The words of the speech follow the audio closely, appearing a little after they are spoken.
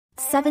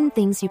7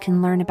 things you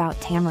can learn about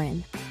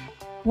tamarin.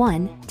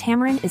 1.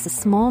 Tamarin is a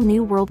small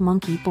New World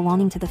monkey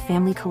belonging to the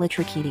family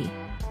Callitrichidae.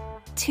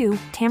 2.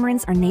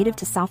 Tamarins are native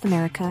to South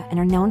America and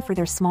are known for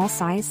their small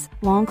size,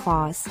 long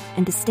claws,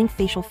 and distinct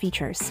facial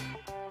features.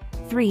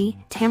 3.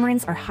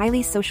 Tamarins are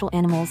highly social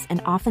animals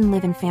and often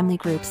live in family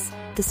groups,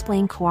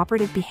 displaying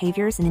cooperative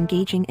behaviors and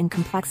engaging in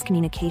complex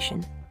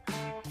communication.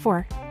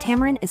 4.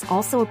 Tamarin is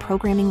also a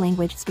programming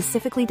language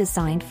specifically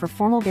designed for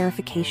formal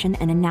verification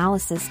and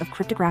analysis of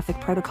cryptographic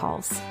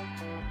protocols.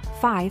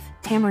 5.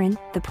 Tamarin,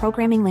 the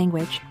programming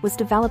language, was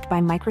developed by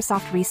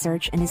Microsoft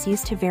Research and is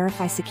used to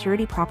verify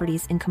security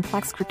properties in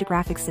complex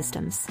cryptographic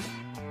systems.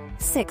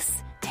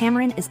 6.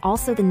 Tamarin is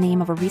also the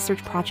name of a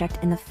research project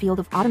in the field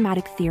of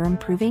automatic theorem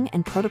proving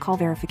and protocol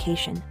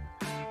verification.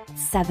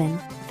 7.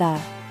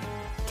 The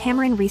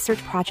Tamarin Research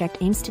Project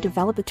aims to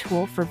develop a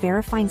tool for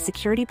verifying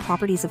security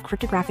properties of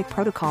cryptographic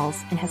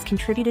protocols and has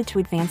contributed to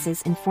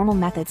advances in formal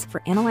methods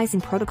for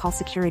analyzing protocol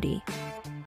security.